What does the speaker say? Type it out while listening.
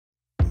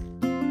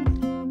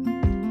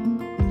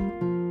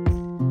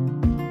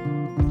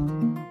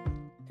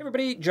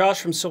Everybody, Josh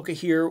from SILCA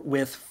here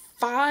with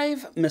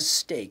 5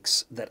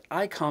 mistakes that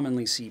I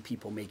commonly see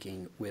people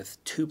making with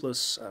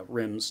tubeless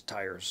rims,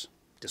 tires,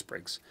 disc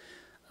brakes.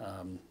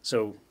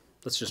 So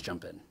let's just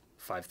jump in.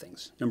 5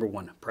 things. Number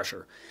 1,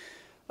 pressure.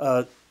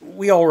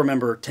 We all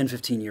remember 10,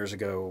 15 years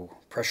ago,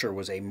 pressure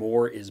was a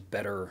more is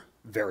better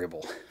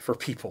variable for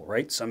people,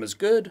 right? Some is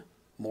good,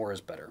 more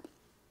is better.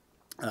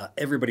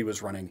 Everybody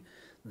was running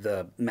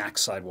the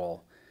max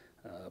sidewall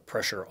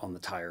pressure on the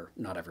tire.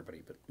 Not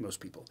everybody, but most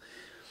people.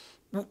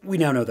 We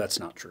now know that's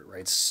not true,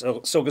 right?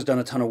 So SILCA's done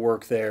a ton of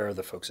work there.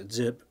 The folks at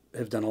Zip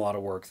have done a lot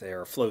of work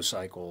there. Flow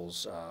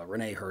Cycles,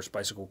 Renee Hurst,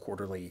 Bicycle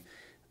Quarterly.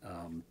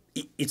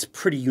 It's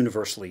pretty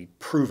universally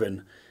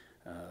proven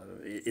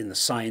in the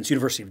science.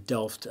 University of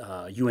Delft,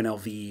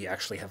 UNLV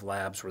actually have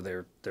labs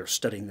where they're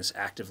studying this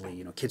actively.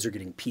 You know, kids are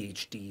getting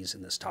PhDs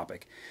in this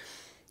topic.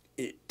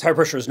 Tire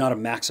pressure is not a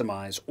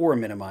maximize or a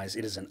minimize.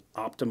 It is an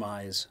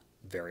optimize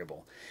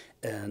variable.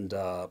 And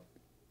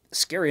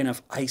scary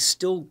enough, I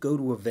still go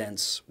to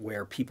events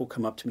where people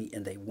come up to me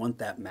and they want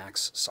that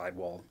max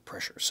sidewall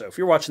pressure. So if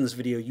you're watching this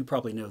video, you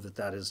probably know that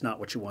that is not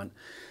what you want.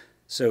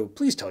 So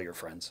please tell your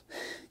friends.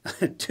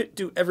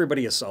 Do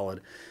everybody a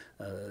solid.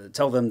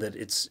 Tell them that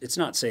it's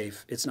not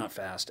safe, it's not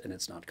fast, and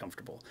it's not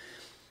comfortable.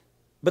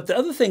 But the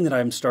other thing that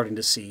I'm starting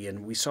to see,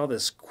 and we saw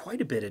this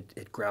quite a bit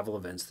at gravel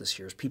events this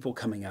year, is people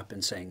coming up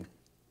and saying,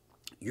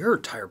 your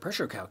tire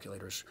pressure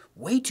calculator's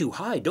way too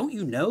high. Don't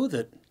you know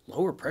that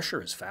lower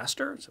pressure is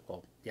faster? So,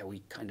 well, yeah,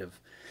 we kind of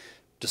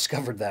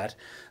discovered that.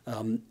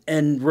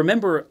 And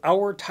remember,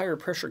 our tire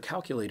pressure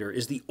calculator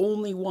is the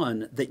only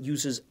one that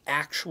uses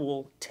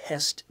actual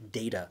test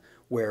data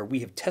where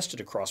we have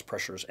tested across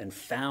pressures and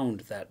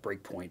found that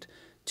break point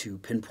to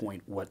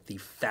pinpoint what the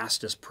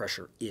fastest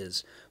pressure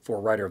is for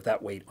a rider of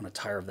that weight on a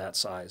tire of that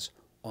size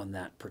on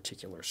that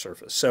particular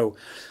surface. So,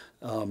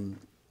 you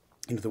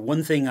know, the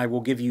one thing I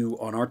will give you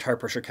on our tire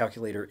pressure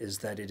calculator is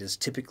that it is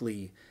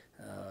typically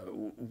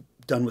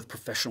done with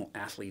professional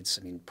athletes.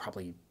 I mean,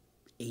 probably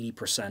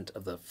 80%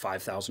 of the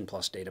 5,000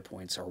 plus data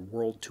points are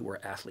World Tour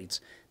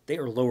athletes. They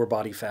are lower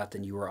body fat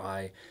than you or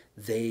I.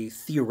 They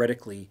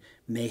theoretically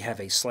may have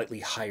a slightly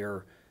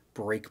higher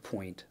break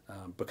point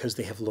because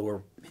they have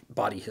lower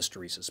body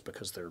hysteresis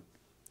because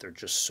they're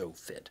just so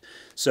fit.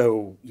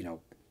 So, you know,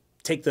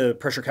 take the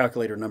pressure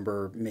calculator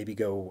number, maybe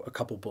go a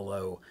couple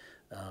below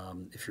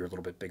if you're a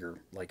little bit bigger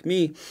like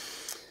me.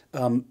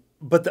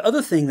 But the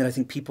other thing that I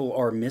think people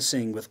are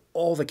missing with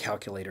all the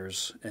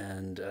calculators,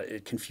 and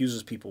it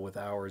confuses people with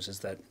ours, is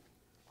that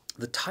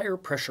the tire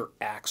pressure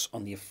acts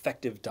on the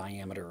effective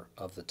diameter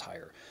of the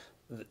tire.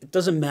 It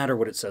doesn't matter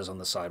what it says on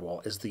the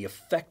sidewall. As the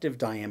effective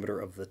diameter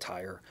of the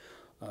tire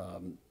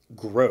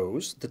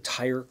grows, the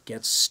tire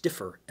gets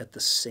stiffer at the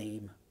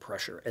same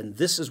pressure. And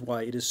this is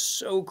why it is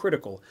so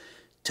critical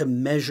to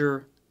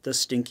measure the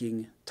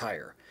stinking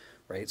tire,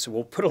 right? So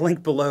we'll put a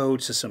link below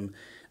to some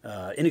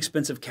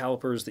inexpensive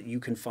calipers that you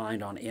can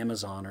find on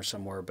Amazon or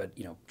somewhere, but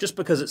you know, just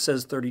because it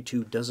says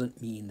 32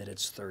 doesn't mean that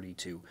it's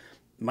 32.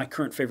 My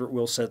current favorite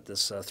wheel set,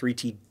 this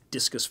 3T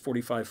Discus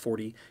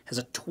 4540, has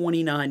a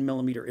 29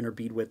 millimeter inner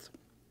bead width.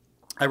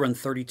 I run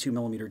 32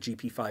 millimeter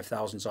GP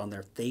 5000s on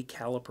there. They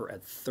caliper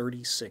at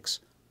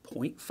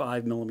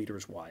 36.5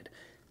 millimeters wide.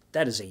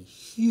 That is a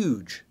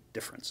huge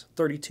difference,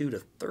 32 to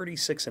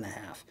 36 and a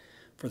half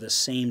for the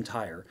same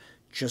tire,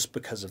 just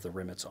because of the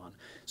rim it's on.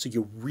 So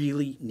you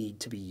really need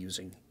to be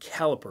using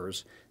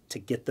calipers to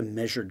get the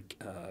measured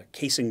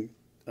casing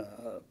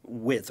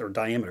width or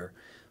diameter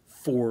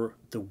for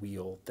the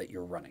wheel that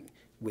you're running.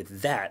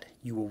 With that,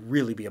 you will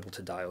really be able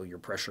to dial your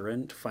pressure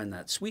in to find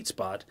that sweet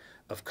spot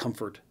of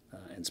comfort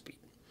and speed.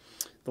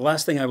 The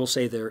last thing I will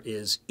say there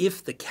is,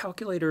 if the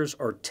calculators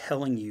are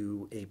telling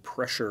you a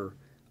pressure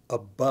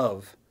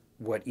above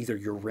what either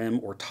your rim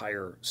or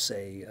tire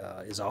say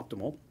is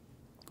optimal,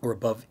 or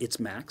above its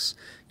max.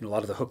 You know, a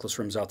lot of the hookless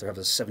rims out there have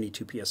a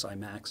 72 PSI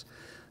max.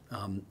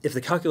 If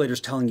the calculator is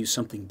telling you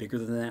something bigger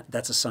than that,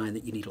 that's a sign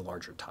that you need a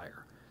larger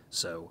tire.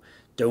 So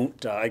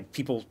don't,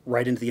 people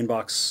write into the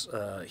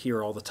inbox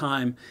here all the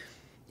time,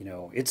 you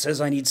know, it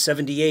says I need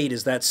 78,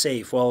 is that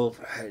safe? Well,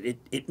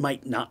 it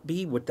might not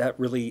be. What that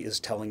really is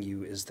telling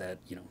you is that,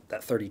 you know,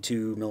 that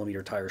 32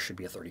 millimeter tire should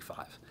be a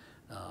 35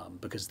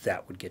 because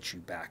that would get you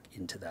back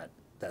into that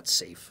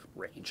safe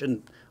range.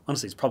 And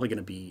honestly, it's probably going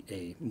to be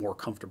a more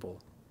comfortable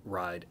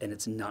ride, and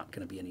it's not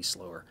going to be any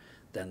slower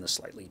than the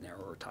slightly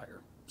narrower tire.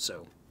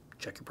 So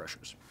check your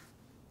pressures.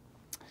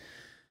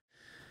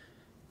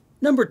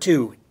 Number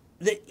 2,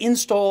 the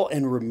install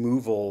and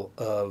removal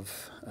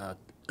of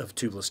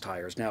tubeless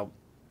tires. Now,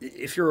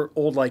 if you're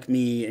old like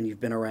me and you've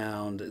been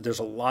around, there's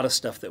a lot of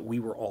stuff that we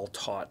were all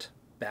taught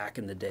back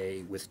in the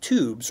day with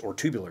tubes or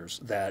tubulars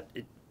that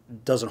it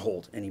doesn't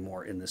hold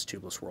anymore in this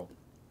tubeless world.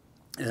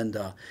 And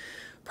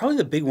probably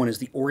the big one is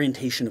the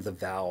orientation of the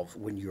valve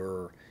when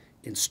you're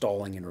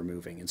installing and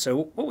removing. And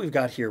so what we've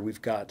got here,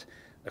 we've got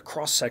a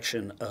cross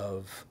section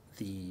of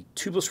the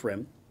tubeless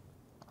rim,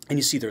 and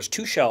you see there's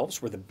 2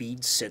 shelves where the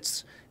bead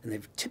sits, and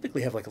they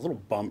typically have like a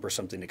little bump or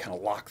something to kind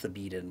of lock the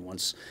bead in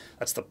once.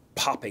 That's the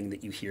popping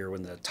that you hear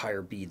when the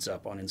tire beads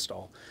up on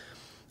install.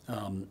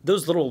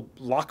 Those little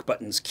lock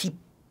buttons keep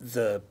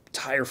the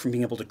tire from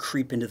being able to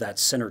creep into that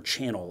center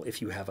channel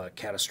if you have a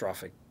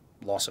catastrophic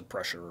loss of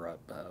pressure or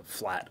a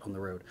flat on the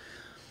road.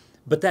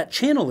 But that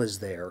channel is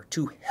there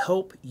to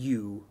help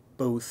you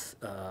both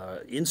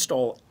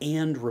install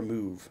and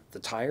remove the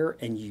tire,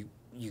 and you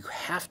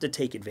have to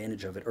take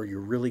advantage of it, or you're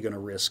really going to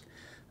risk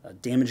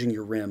damaging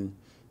your rim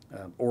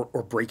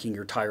or breaking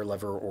your tire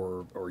lever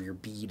or your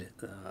bead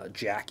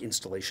jack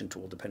installation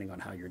tool, depending on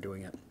how you're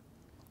doing it.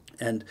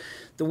 And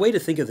the way to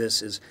think of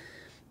this is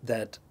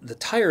that the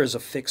tire is a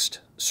fixed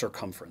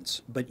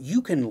circumference, but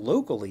you can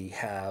locally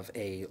have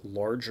a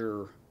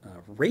larger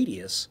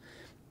radius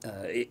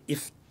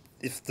if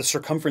the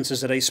circumference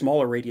is at a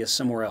smaller radius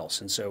somewhere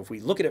else. And so if we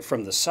look at it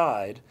from the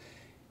side,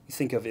 you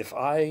think of if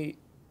I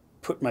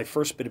put my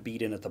first bit of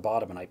bead in at the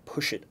bottom and I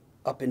push it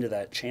up into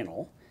that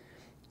channel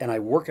and I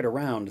work it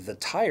around, the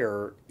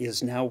tire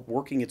is now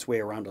working its way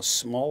around a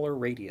smaller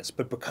radius.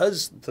 But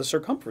because the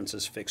circumference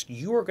is fixed,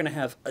 you are going to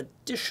have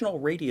additional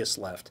radius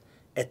left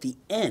at the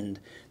end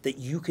that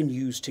you can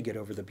use to get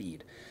over the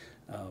bead.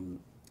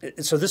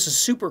 So this is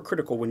super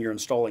critical when you're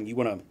installing. You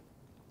want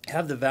to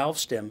have the valve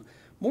stem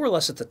more or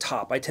less at the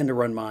top. I tend to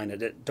run mine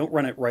at it. Don't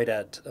run it right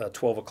at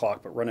 12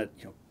 o'clock, but run it,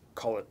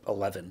 call it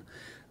 11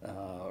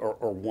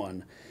 or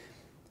 1.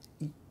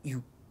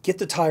 You get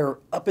the tire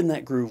up in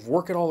that groove,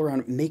 work it all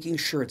around, making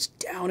sure it's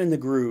down in the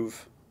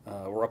groove,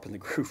 or up in the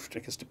groove, I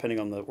guess depending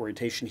on the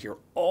orientation here,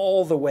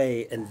 all the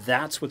way, and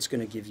that's what's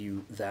going to give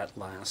you that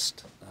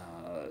last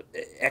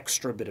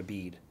extra bit of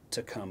bead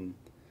to come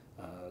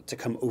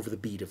over the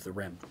bead of the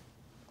rim.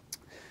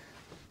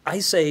 I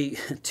say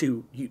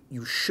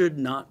you should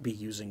not be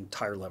using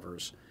tire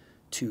levers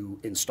to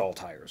install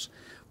tires.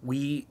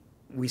 We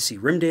see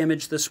rim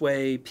damage this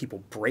way.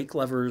 People break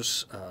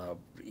levers.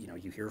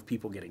 You hear of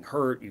people getting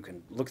hurt. You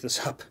can look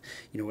this up.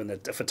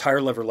 If a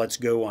tire lever lets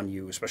go on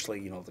you,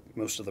 especially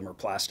most of them are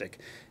plastic,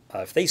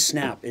 if they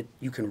snap,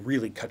 you can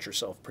really cut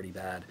yourself pretty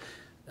bad.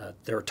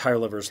 There are tire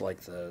levers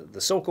like the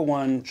SILCA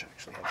one, which I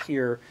actually have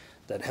here,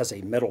 that has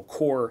a metal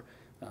core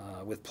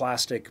with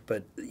plastic,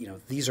 but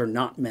these are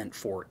not meant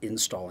for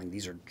installing.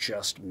 These are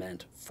just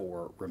meant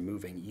for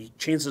removing.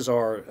 Chances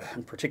are,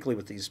 and particularly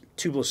with these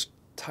tubeless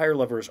tire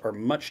levers, are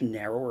much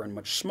narrower and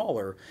much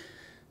smaller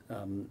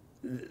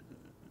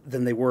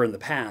than they were in the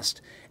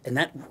past, and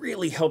that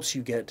really helps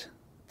you get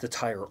the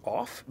tire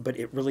off, but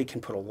it really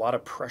can put a lot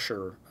of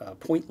pressure,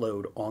 point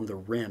load on the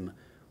rim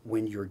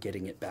when you're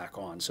getting it back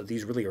on. So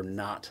these really are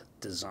not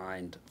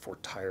designed for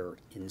tire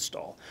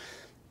install.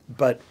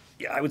 But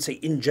yeah, I would say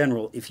in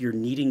general, if you're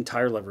needing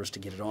tire levers to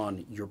get it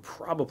on, you're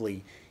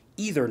probably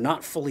either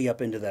not fully up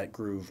into that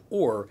groove,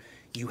 or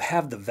you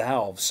have the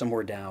valve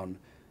somewhere down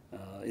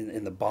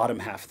in the bottom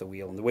half of the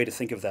wheel. And the way to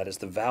think of that is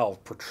the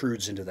valve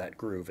protrudes into that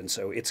groove. And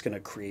so it's going to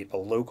create a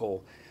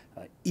local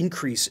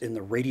increase in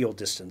the radial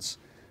distance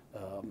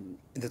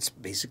that's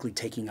basically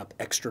taking up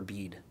extra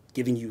bead,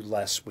 giving you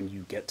less when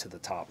you get to the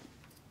top.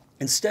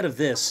 Instead of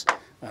this,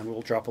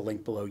 we'll drop a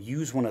link below,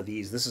 use one of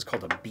these. This is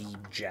called a bead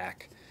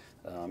jack.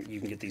 You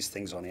can get these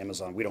things on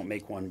Amazon. We don't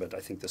make one, but I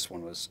think this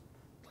one was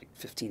like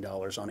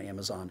 $15 on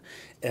Amazon.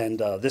 And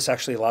this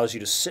actually allows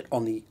you to sit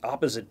on the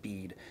opposite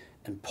bead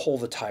and pull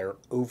the tire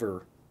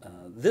over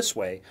this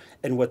way.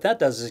 And what that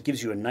does is it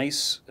gives you a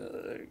nice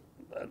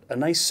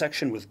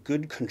section with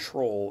good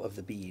control of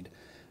the bead.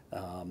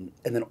 And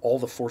then all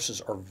the forces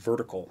are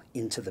vertical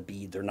into the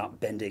bead. They're not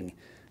bending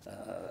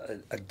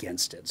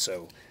against it.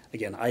 So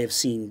again, I have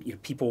seen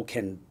people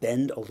can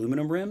bend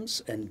aluminum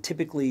rims, and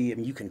typically,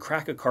 you can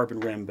crack a carbon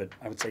rim, but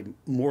I would say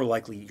more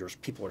likely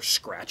people are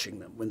scratching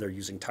them when they're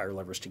using tire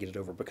levers to get it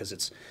over, because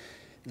it's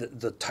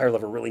the tire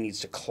lever really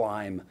needs to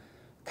climb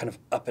kind of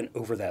up and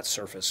over that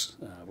surface,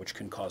 which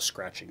can cause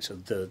scratching. So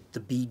the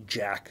bead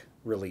jack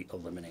really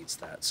eliminates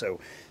that. So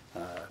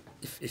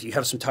if you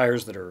have some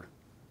tires that are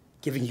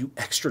giving you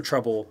extra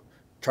trouble,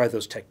 try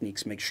those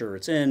techniques. Make sure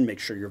it's in, make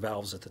sure your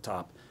valve's at the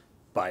top,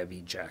 buy a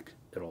bead jack.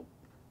 It'll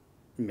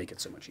make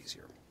it so much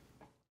easier.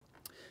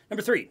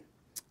 Number 3,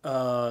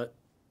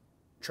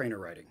 trainer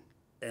riding.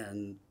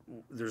 And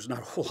there's not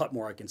a whole lot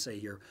more I can say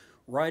here.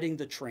 Riding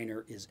the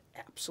trainer is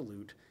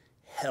absolute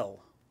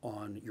hell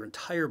on your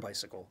entire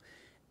bicycle,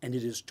 and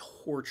it is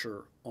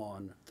torture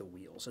on the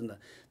wheels. And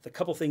the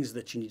couple things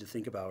that you need to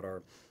think about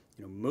are,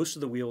 most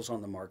of the wheels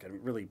on the market,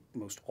 really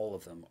most all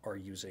of them, are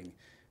using,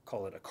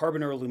 call it a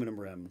carbon or aluminum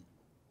rim,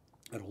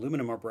 an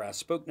aluminum or brass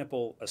spoke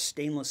nipple, a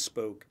stainless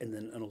spoke, and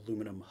then an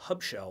aluminum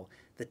hub shell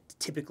that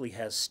typically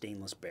has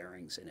stainless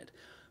bearings in it.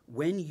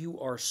 When you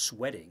are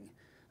sweating,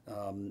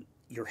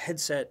 your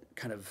headset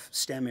kind of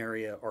stem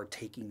area are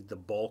taking the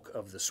bulk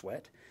of the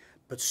sweat,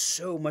 but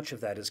so much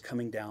of that is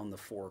coming down the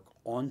fork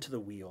onto the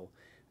wheel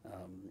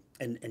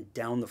and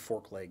down the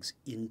fork legs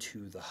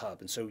into the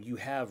hub. And so you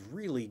have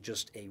really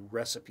just a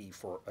recipe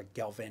for a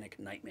galvanic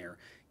nightmare.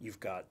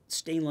 You've got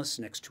stainless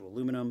next to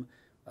aluminum,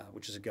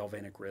 which is a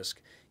galvanic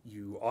risk.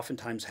 You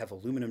oftentimes have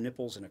aluminum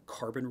nipples and a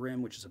carbon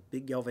rim, which is a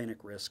big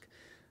galvanic risk.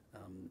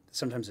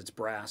 Sometimes it's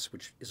brass,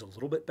 which is a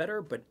little bit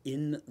better, but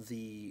in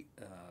the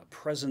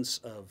presence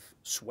of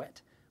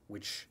sweat,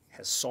 which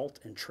has salt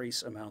and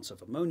trace amounts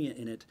of ammonia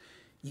in it,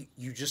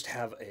 you just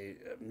have a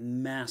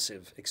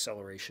massive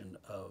acceleration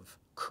of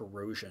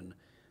corrosion,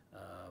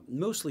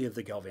 mostly of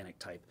the galvanic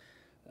type.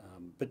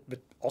 But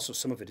also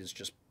some of it is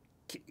just,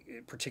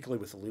 particularly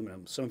with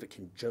aluminum, some of it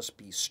can just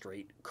be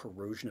straight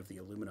corrosion of the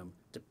aluminum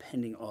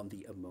depending on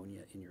the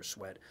ammonia in your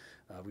sweat.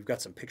 We've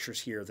got some pictures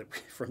here that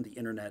from the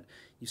internet.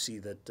 You see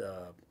that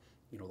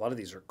a lot of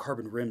these are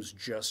carbon rims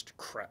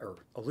or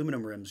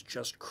aluminum rims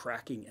just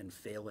cracking and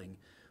failing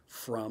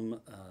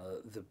from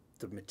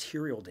the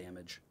material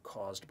damage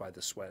caused by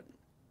the sweat.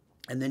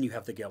 And then you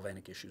have the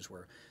galvanic issues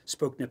where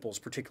spoke nipples,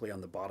 particularly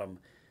on the bottom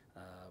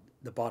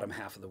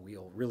half of the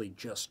wheel, really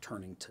just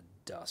turning to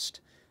dust.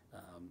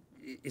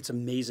 It's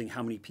amazing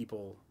how many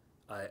people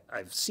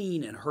I've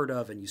seen and heard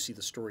of, and you see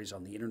the stories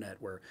on the internet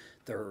where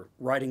they're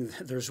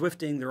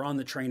Zwifting, they're on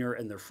the trainer,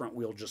 and their front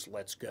wheel just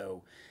lets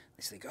go.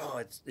 They think, oh,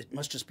 it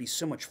must just be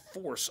so much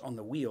force on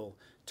the wheel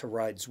to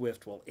ride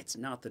Zwift. Well, it's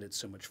not that it's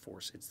so much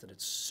force, it's that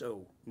it's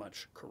so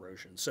much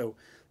corrosion. So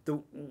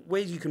the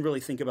ways you can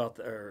really think about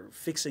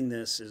fixing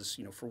this is,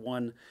 for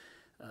one,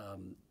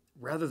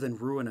 rather than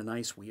ruin a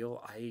nice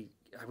wheel, I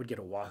would get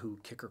a Wahoo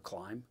Kickr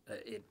Climb.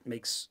 It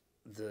makes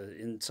the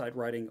inside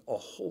riding a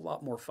whole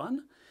lot more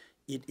fun.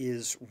 It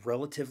is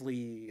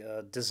relatively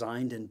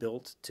designed and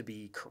built to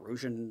be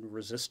corrosion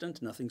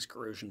resistant. Nothing's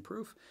corrosion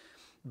proof.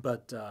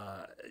 But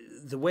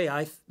the way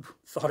I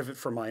thought of it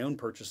for my own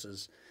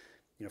purchases,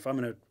 if I'm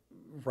going to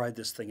ride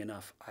this thing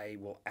enough, I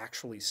will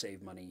actually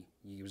save money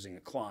using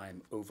a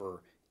Climb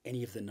over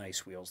any of the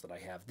nice wheels that I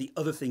have. The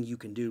other thing you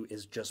can do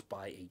is just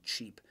buy a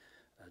cheap,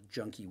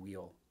 junky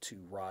wheel to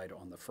ride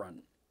on the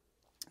front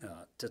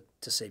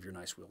to save your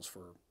nice wheels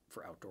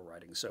for outdoor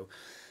riding. So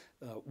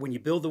when you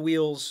build the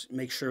wheels,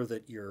 make sure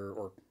that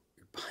you're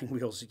buying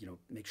wheels,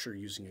 make sure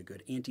you're using a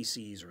good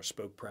anti-seize or a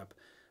spoke prep.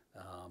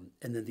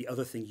 And then the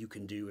other thing you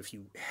can do if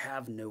you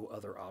have no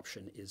other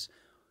option is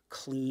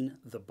clean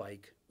the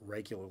bike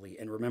regularly.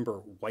 And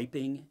remember,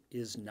 wiping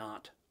is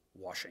not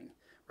washing,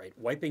 right?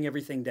 Wiping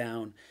everything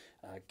down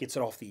gets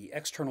it off the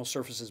external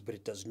surfaces, but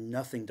it does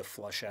nothing to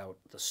flush out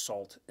the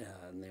salt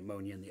and the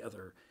ammonia and the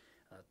other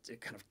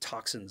kind of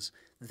toxins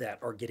that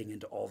are getting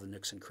into all the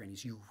nooks and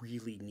crannies. You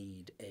really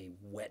need a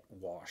wet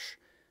wash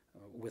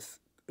with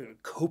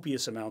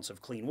copious amounts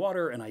of clean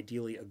water and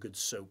ideally a good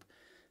soap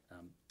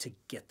to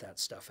get that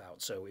stuff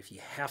out. So if you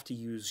have to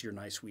use your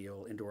nice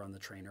wheel indoor on the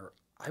trainer,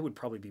 I would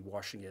probably be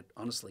washing it,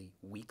 honestly,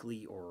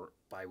 weekly or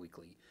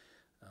bi-weekly,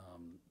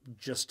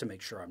 just to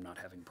make sure I'm not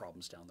having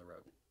problems down the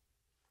road.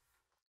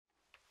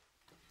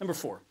 Number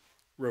 4,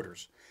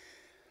 rotors.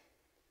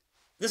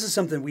 This is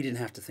something we didn't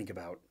have to think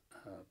about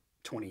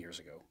 20 years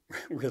ago,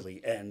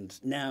 really. And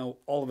now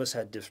all of us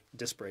had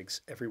disc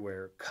brakes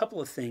everywhere. A couple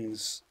of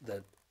things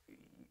that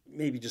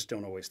maybe just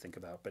don't always think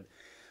about, but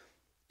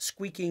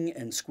squeaking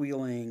and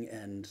squealing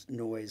and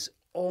noise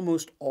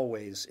almost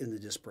always in the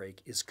disc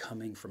brake is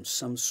coming from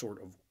some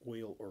sort of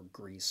oil or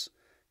grease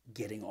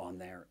getting on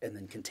there and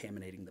then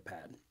contaminating the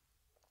pad.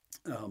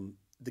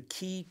 The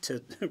key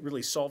to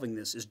really solving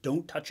this is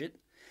don't touch it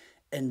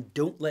and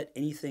don't let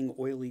anything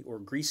oily or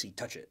greasy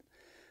touch it.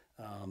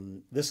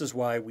 This is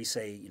why we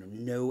say,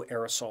 no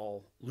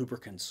aerosol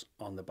lubricants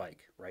on the bike,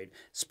 right?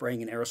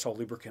 Spraying an aerosol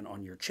lubricant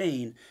on your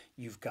chain,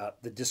 you've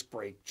got the disc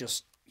brake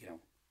just,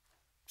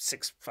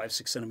 5,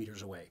 6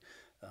 centimeters away.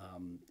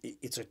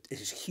 It's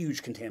a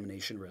huge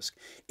contamination risk.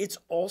 It's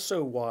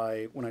also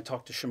why when I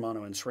talk to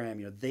Shimano and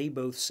SRAM, they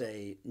both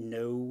say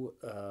no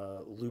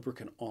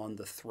lubricant on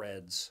the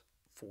threads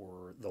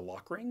for the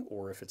lock ring,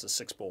 or if it's a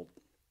 6-bolt,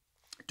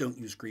 don't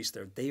use grease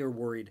there. They are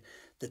worried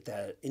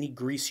that any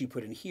grease you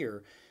put in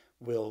here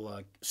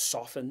will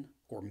soften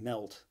or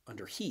melt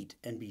under heat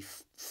and be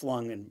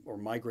flung or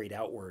migrate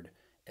outward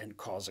and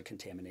cause a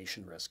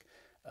contamination risk.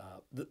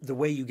 The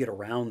way you get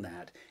around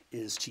that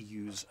is to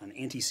use an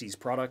anti-seize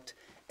product,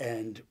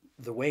 and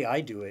the way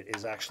I do it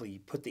is actually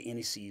put the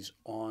anti-seize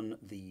on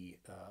the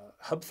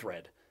hub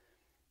thread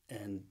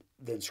and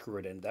then screw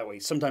it in. That way,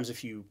 sometimes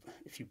if you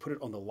put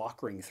it on the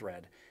lock ring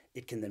thread,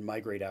 it can then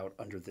migrate out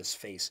under this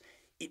face.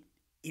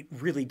 It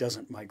really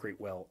doesn't migrate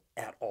well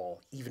at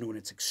all, even when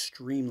it's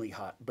extremely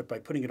hot. But by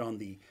putting it on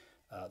the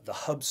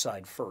hub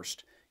side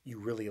first, you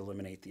really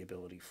eliminate the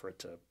ability for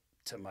it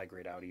to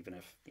migrate out, even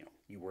if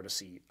you were to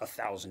see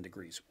 1,000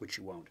 degrees, which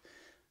you won't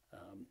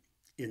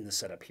in the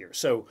setup here.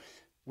 So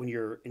when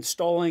you're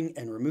installing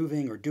and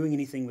removing or doing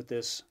anything with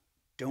this,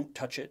 don't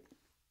touch it.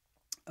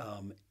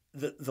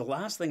 The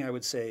last thing I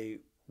would say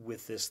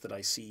with this that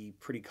I see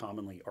pretty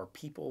commonly are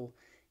people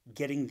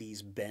getting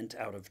these bent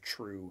out of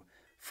true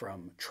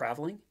from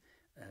traveling,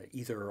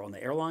 either on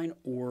the airline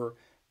or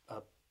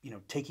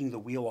taking the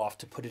wheel off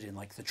to put it in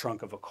like the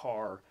trunk of a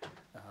car,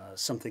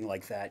 something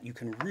like that. You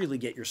can really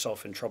get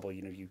yourself in trouble.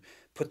 You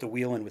put the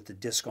wheel in with the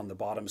disc on the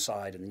bottom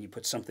side and then you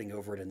put something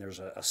over it and there's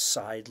a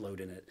side load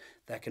in it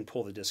that can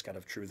pull the disc out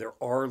of true. There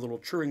are little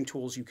truing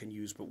tools you can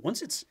use, but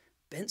once it's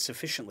bent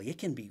sufficiently, it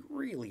can be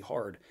really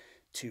hard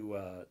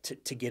to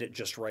get it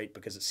just right,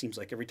 because it seems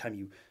like every time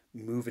you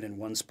move it in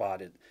one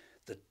spot,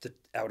 the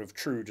out of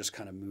true just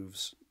kind of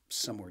moves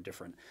somewhere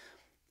different.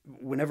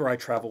 Whenever I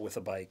travel with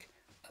a bike,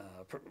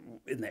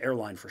 in the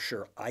airline for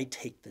sure, I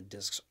take the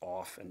discs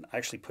off and I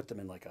actually put them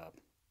in like a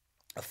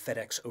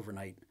FedEx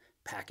overnight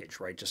package,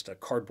 right? Just a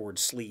cardboard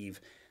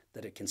sleeve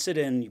that it can sit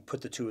in. You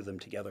put the two of them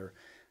together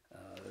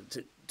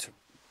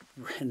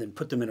and then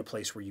put them in a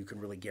place where you can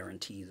really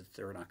guarantee that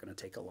they're not going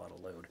to take a lot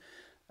of load.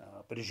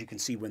 But as you can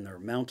see, when they're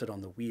mounted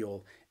on the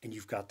wheel and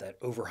you've got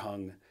that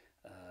overhung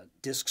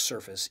disc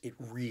surface, it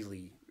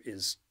really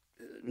is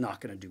not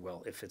going to do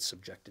well if it's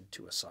subjected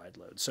to a side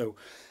load. So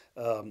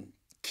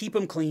keep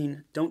them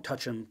clean, don't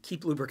touch them,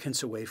 keep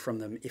lubricants away from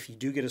them. If you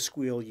do get a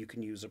squeal, you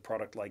can use a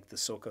product like the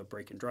SILCA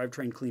brake and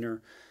drivetrain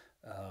cleaner.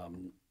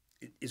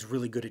 It is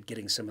really good at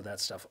getting some of that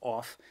stuff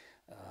off,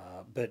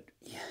 but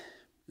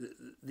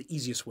the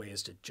easiest way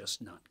is to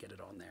just not get it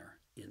on there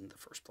in the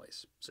first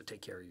place. So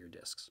take care of your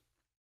discs.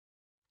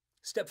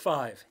 Step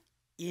 5,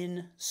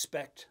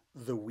 inspect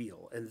the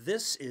wheel. And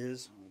this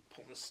is, I'll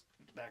pull this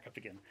back up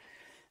again.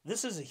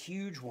 This is a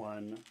huge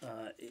one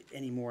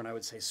anymore, and I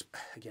would say,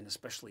 again,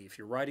 especially if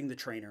you're riding the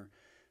trainer,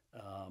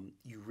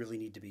 you really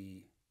need to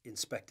be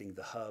inspecting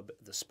the hub,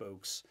 the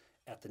spokes,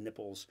 at the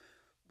nipples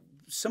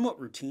somewhat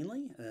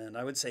routinely. And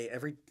I would say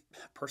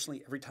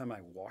personally, every time I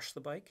wash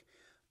the bike,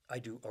 I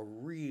do a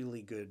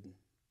really good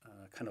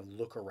kind of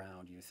look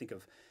around. You think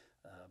of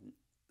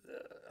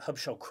hub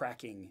shell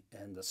cracking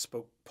and the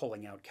spoke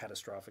pulling out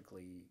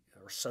catastrophically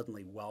or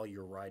suddenly while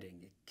you're riding.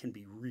 It can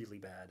be really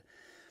bad.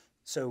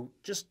 So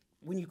just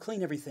when you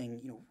clean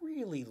everything,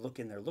 really look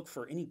in there. Look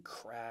for any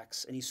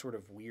cracks, any sort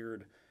of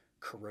weird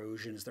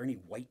corrosion. Is there any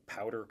white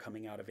powder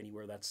coming out of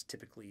anywhere? That's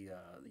typically,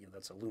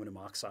 that's aluminum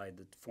oxide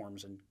that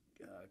forms in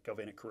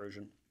galvanic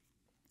corrosion.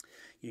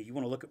 You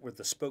want to look at where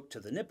the spoke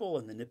to the nipple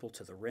and the nipple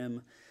to the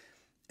rim.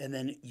 And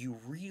then you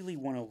really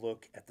want to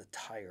look at the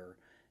tire,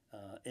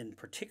 and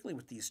particularly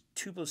with these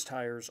tubeless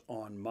tires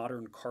on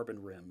modern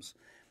carbon rims,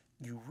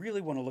 you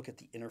really want to look at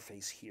the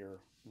interface here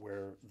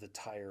where the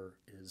tire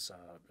is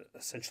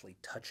essentially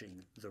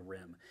touching the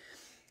rim.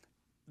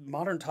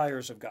 Modern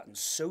tires have gotten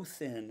so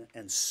thin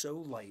and so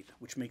light,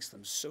 which makes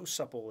them so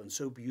supple and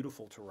so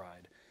beautiful to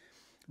ride.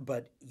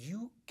 But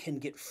you can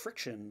get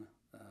friction,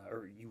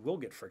 or you will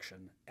get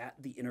friction at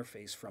the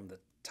interface from the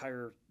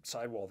tire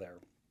sidewall there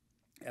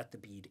at the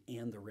bead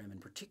and the rim.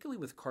 And particularly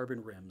with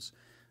carbon rims,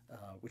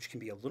 which can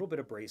be a little bit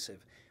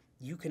abrasive,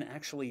 you can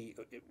actually,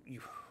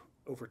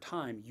 over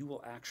time, you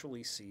will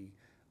actually see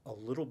a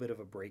little bit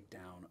of a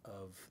breakdown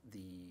of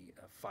the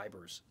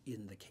fibers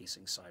in the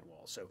casing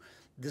sidewall. So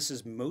this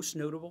is most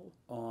notable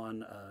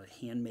on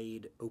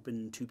handmade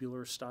open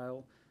tubular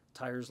style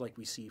tires like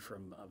we see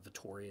from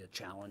Vittoria,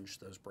 Challenge,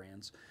 those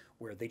brands,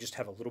 where they just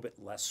have a little bit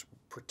less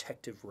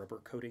protective rubber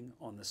coating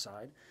on the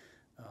side.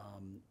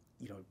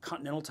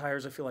 Continental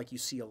tires, I feel like you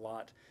see a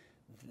lot.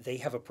 They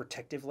have a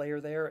protective layer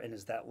there, and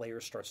as that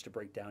layer starts to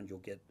break down, you'll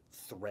get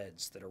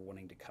threads that are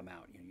wanting to come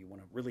out. You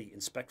want to really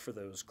inspect for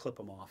those, clip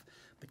them off,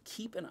 but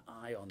keep an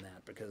eye on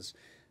that because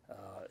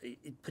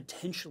it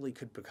potentially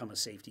could become a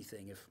safety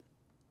thing if,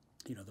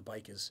 the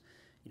bike is,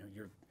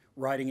 you're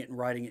riding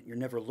it, you're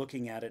never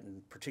looking at it,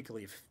 and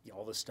particularly if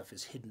all this stuff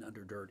is hidden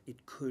under dirt,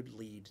 it could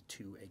lead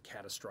to a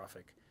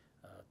catastrophic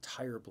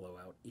tire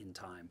blowout in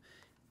time.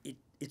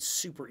 It's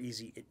super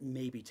easy. It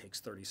maybe takes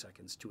 30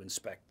 seconds to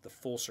inspect the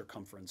full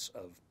circumference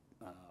of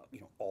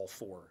all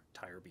 4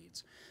 tire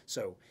beads.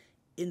 So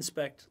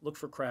inspect, look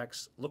for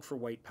cracks, look for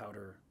white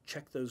powder,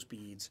 check those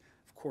beads.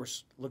 Of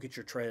course, look at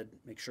your tread,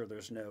 make sure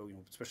there's no,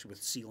 especially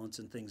with sealants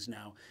and things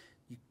now,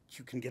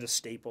 you can get a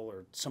staple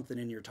or something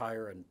in your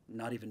tire and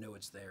not even know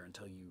it's there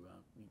until you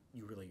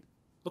really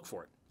look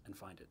for it and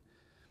find it.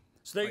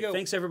 So there you go.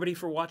 Thanks everybody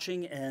for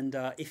watching, and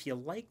if you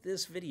like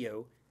this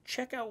video,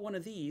 check out one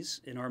of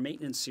these in our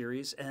maintenance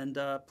series, and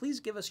please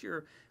give us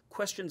your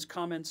questions,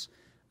 comments,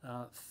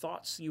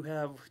 thoughts you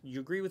have. You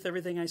agree with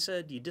everything I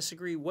said? Do you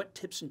disagree? What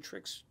tips and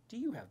tricks do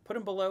you have? Put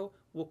them below.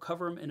 We'll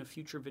cover them in a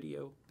future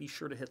video. Be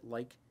sure to hit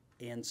like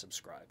and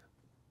subscribe.